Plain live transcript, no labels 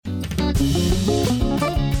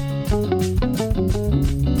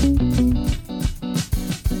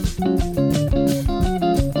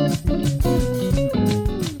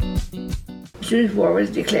soon as war was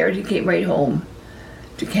declared, he came right home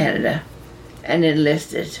to Canada and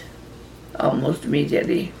enlisted almost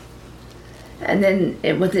immediately. And then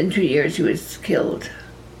within 2 years, he was killed.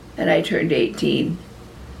 And I turned 18,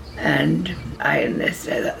 and I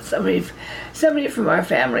enlisted. I thought somebody from our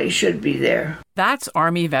family should be there. That's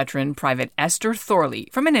Army veteran Private Esther Thorley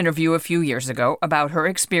from an interview a few years ago about her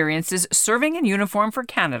experiences serving in uniform for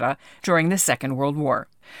Canada during the Second World War.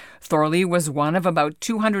 Thorley was one of about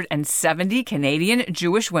 270 Canadian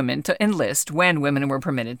Jewish women to enlist when women were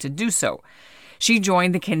permitted to do so. She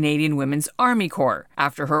joined the Canadian Women's Army Corps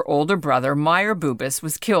after her older brother, Meyer Bubis,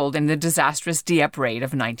 was killed in the disastrous Dieppe raid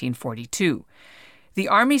of 1942. The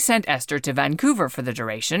Army sent Esther to Vancouver for the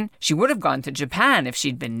duration. She would have gone to Japan if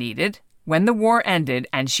she'd been needed. When the war ended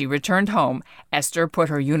and she returned home, Esther put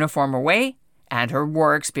her uniform away and her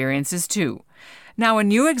war experiences too. Now a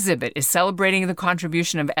new exhibit is celebrating the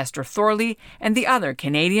contribution of Esther Thorley and the other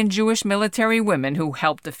Canadian Jewish military women who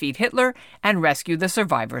helped defeat Hitler and rescue the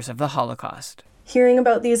survivors of the Holocaust. Hearing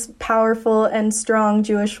about these powerful and strong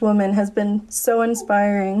Jewish women has been so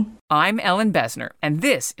inspiring. I'm Ellen Besner, and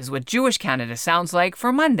this is what Jewish Canada sounds like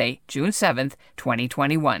for Monday, June 7th,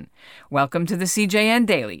 2021. Welcome to the CJN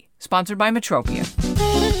Daily, sponsored by Metropia.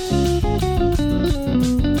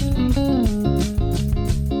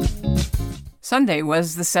 Sunday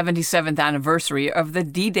was the 77th anniversary of the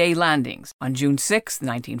D-Day landings. On June 6,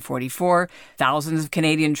 1944, thousands of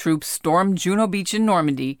Canadian troops stormed Juno Beach in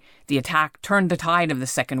Normandy. The attack turned the tide of the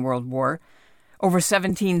Second World War. Over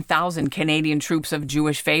 17,000 Canadian troops of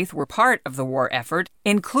Jewish faith were part of the war effort,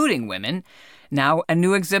 including women. Now, a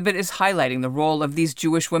new exhibit is highlighting the role of these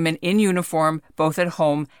Jewish women in uniform, both at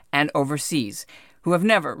home and overseas, who have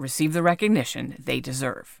never received the recognition they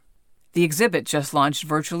deserve. The exhibit just launched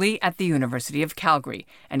virtually at the University of Calgary,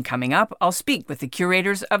 and coming up, I'll speak with the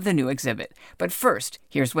curators of the new exhibit. But first,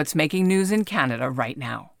 here's what's making news in Canada right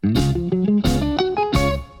now.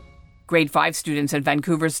 Grade 5 students at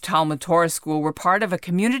Vancouver's Talmud Torah School were part of a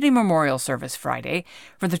community memorial service Friday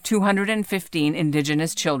for the 215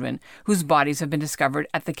 Indigenous children whose bodies have been discovered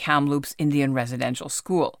at the Kamloops Indian Residential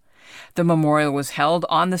School. The memorial was held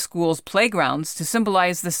on the school's playgrounds to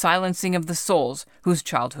symbolize the silencing of the souls whose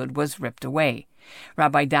childhood was ripped away.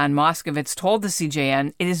 Rabbi Dan Moskovitz told the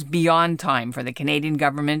CJN it is beyond time for the Canadian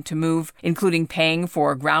government to move, including paying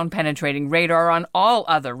for ground-penetrating radar on all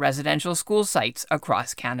other residential school sites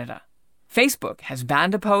across Canada. Facebook has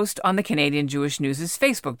banned a post on the Canadian Jewish News'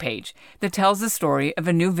 Facebook page that tells the story of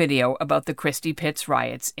a new video about the Christie Pitts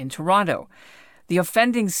riots in Toronto. The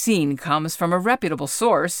offending scene comes from a reputable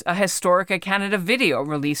source, a Historica Canada video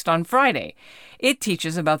released on Friday. It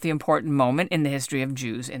teaches about the important moment in the history of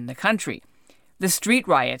Jews in the country. The street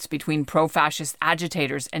riots between pro-fascist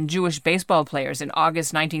agitators and Jewish baseball players in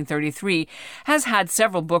August 1933 has had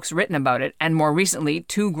several books written about it, and more recently,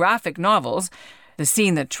 2 graphic novels. The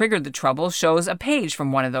scene that triggered the trouble shows a page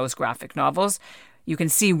from one of those graphic novels. You can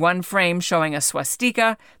see one frame showing a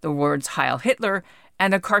swastika, the words Heil Hitler,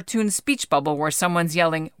 and a cartoon speech bubble where someone's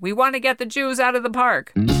yelling, "We want to get the Jews out of the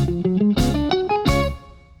park."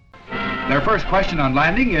 Their first question on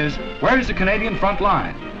landing is, where is the Canadian front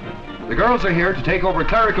line? The girls are here to take over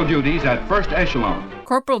clerical duties at first echelon.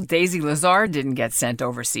 Corporal Daisy Lazar didn't get sent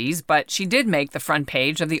overseas, but she did make the front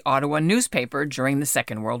page of the Ottawa newspaper during the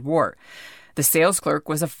Second World War. The sales clerk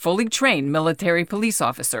was a fully trained military police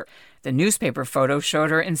officer. The newspaper photo showed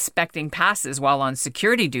her inspecting passes while on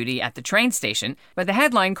security duty at the train station, but the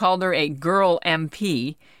headline called her a girl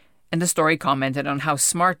MP, and the story commented on how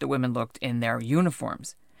smart the women looked in their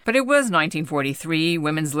uniforms. But it was 1943,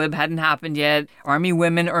 women's lib hadn't happened yet. Army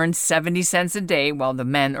women earned 70 cents a day, while the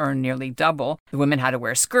men earned nearly double. The women had to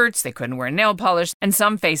wear skirts, they couldn't wear nail polish, and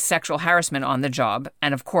some faced sexual harassment on the job,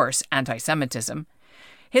 and of course, anti-Semitism.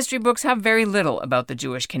 History books have very little about the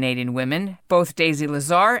Jewish Canadian women. Both Daisy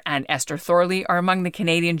Lazar and Esther Thorley are among the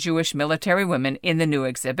Canadian Jewish military women in the new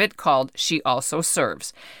exhibit called She Also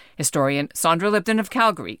Serves. Historian Sandra Lipton of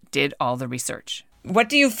Calgary did all the research. What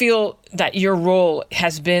do you feel that your role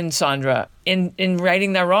has been, Sandra, in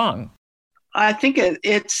righting that wrong? I think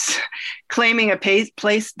it's claiming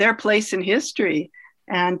their place in history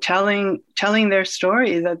and telling their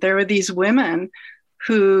story, that there were these women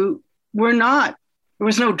who were not. There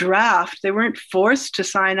was no draft. They weren't forced to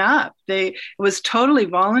sign up. It was totally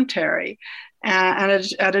voluntary. And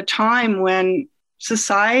at a time when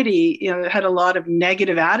society, had a lot of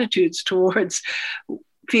negative attitudes towards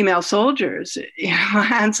female soldiers.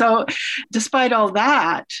 And so despite all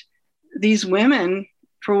that, these women,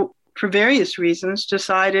 for various reasons,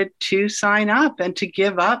 decided to sign up and to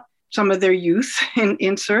give up some of their youth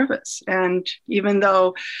in service. And even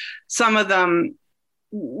though some of them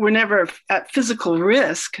were never at physical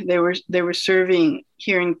risk. They were serving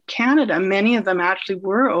here in Canada. Many of them actually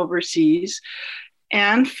were overseas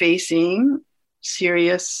and facing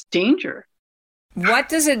serious danger. What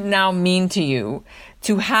does it now mean to you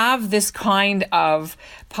to have this kind of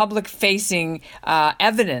public-facing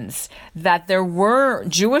evidence that there were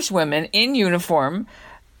Jewish women in uniform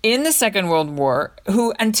in the Second World War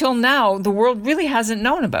who, until now, the world really hasn't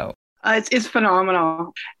known about? It's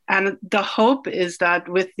phenomenal. And the hope is that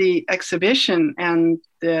with the exhibition and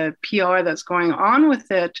the PR that's going on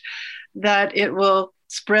with it, that it will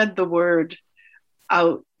spread the word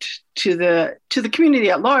out to the community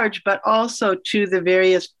at large, but also to the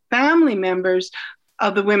various family members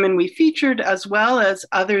of the women we featured, as well as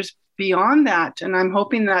others beyond that. And I'm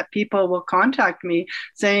hoping that people will contact me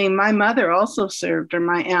saying, my mother also served, or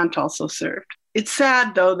my aunt also served. It's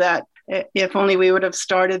sad, though, that if only we would have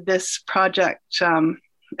started this project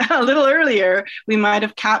a little earlier, we might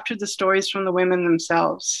have captured the stories from the women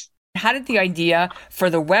themselves. How did the idea for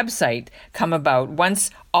the website come about once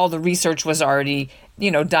all the research was already,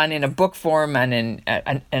 done in a book form and in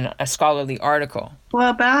a scholarly article?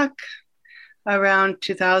 Well, back around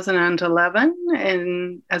 2011,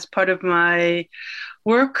 and as part of my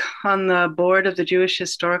work on the board of the Jewish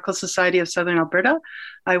Historical Society of Southern Alberta,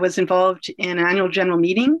 I was involved in an annual general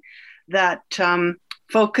meeting that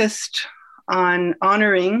focused on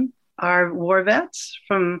honoring our war vets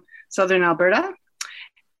from Southern Alberta.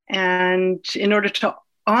 And in order to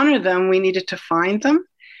honor them, we needed to find them.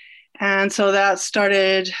 And so that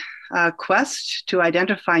started a quest to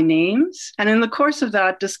identify names. And in the course of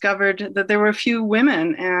that, discovered that there were a few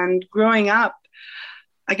women. And growing up,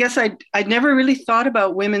 I guess I'd never really thought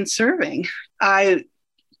about women serving. I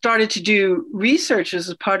started to do research as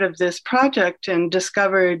a part of this project and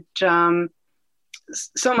discovered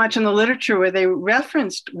so much in the literature where they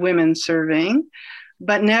referenced women serving,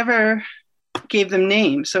 but never gave them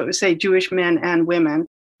names. So it would say Jewish men and women.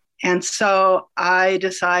 And so I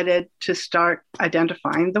decided to start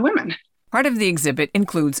identifying the women. Part of the exhibit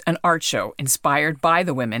includes an art show inspired by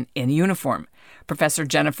the women in uniform. Professor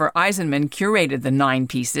Jennifer Eisenman curated the 9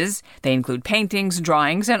 pieces. They include paintings,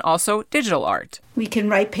 drawings, and also digital art. We can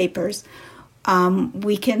write papers.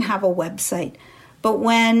 We can have a website. But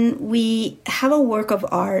when we have a work of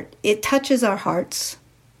art, it touches our hearts.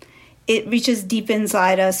 It reaches deep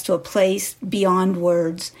inside us to a place beyond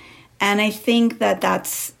words. And I think that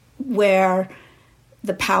that's where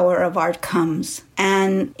the power of art comes.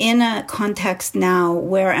 And in a context now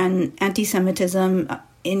where anti-Semitism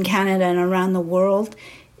in Canada and around the world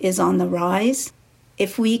is on the rise,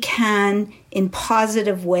 if we can, in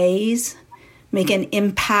positive ways, make an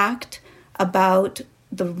impact about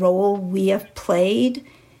the role we have played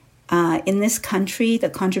in this country, the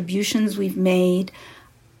contributions we've made,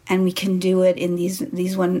 and we can do it in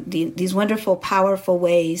these wonderful, powerful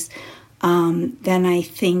ways, then I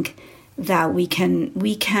think that we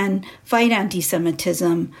can fight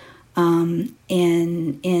anti-Semitism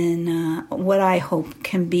in what I hope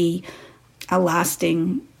can be a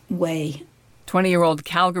lasting way. 20-year-old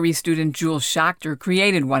Calgary student Jules Schachter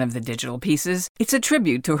created one of the digital pieces. It's a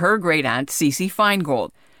tribute to her great-aunt, Cece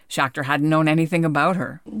Feingold. Schachter hadn't known anything about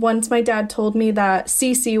her. Once my dad told me that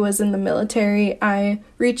Cece was in the military, I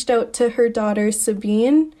reached out to her daughter,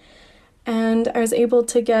 Sabine, and I was able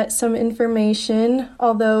to get some information,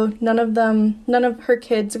 although none of her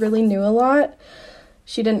kids really knew a lot.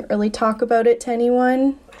 She didn't really talk about it to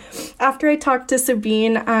anyone. After I talked to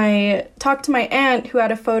Sabine, I talked to my aunt, who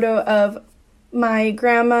had a photo of my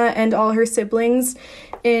grandma and all her siblings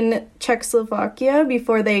in Czechoslovakia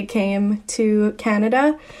before they came to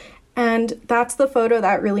Canada. And that's the photo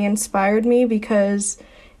that really inspired me, because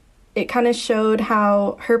it kind of showed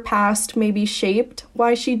how her past maybe shaped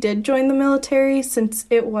why she did join the military, since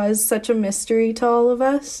it was such a mystery to all of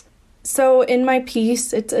us. So in my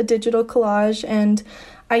piece, it's a digital collage, and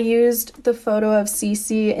I used the photo of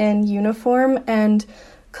Cece in uniform and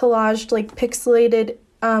collaged pixelated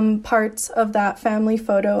parts of that family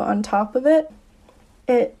photo on top of it.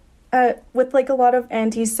 It with a lot of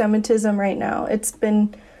anti-Semitism right now, it's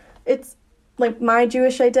my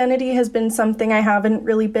Jewish identity has been something I haven't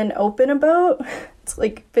really been open about. It's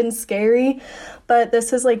been scary, but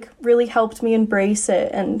this has really helped me embrace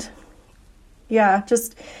it. And yeah,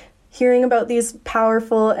 just hearing about these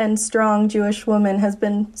powerful and strong Jewish women has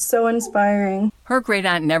been so inspiring. Her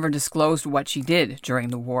great-aunt never disclosed what she did during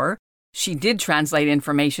the war. She did translate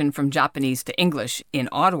information from Japanese to English in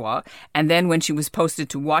Ottawa, and then when she was posted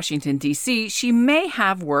to Washington, D.C., she may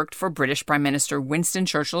have worked for British Prime Minister Winston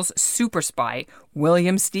Churchill's super spy,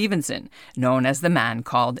 William Stevenson, known as the man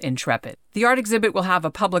called Intrepid. The art exhibit will have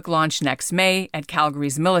a public launch next May at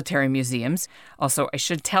Calgary's military museums. Also, I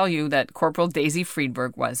should tell you that Corporal Daisy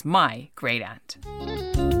Friedberg was my great-aunt.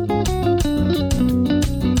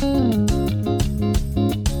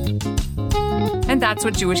 And that's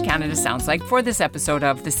what Jewish Canada sounds like for this episode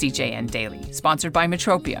of the CJN Daily, sponsored by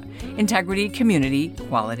Metropia, integrity, community,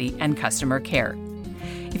 quality, and customer care.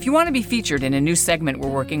 If you want to be featured in a new segment we're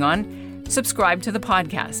working on, subscribe to the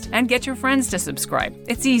podcast and get your friends to subscribe.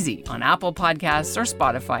 It's easy on Apple Podcasts or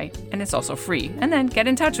Spotify, and it's also free. And then get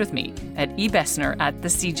in touch with me at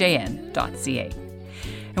ebessner@thecjn.ca.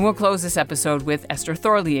 And we'll close this episode with Esther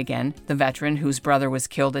Thorley again, the veteran whose brother was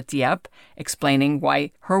killed at Dieppe, explaining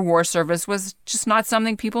why her war service was just not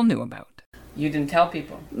something people knew about. You didn't tell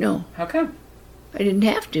people? No. How come? I didn't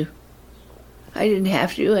have to. And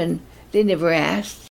they never asked.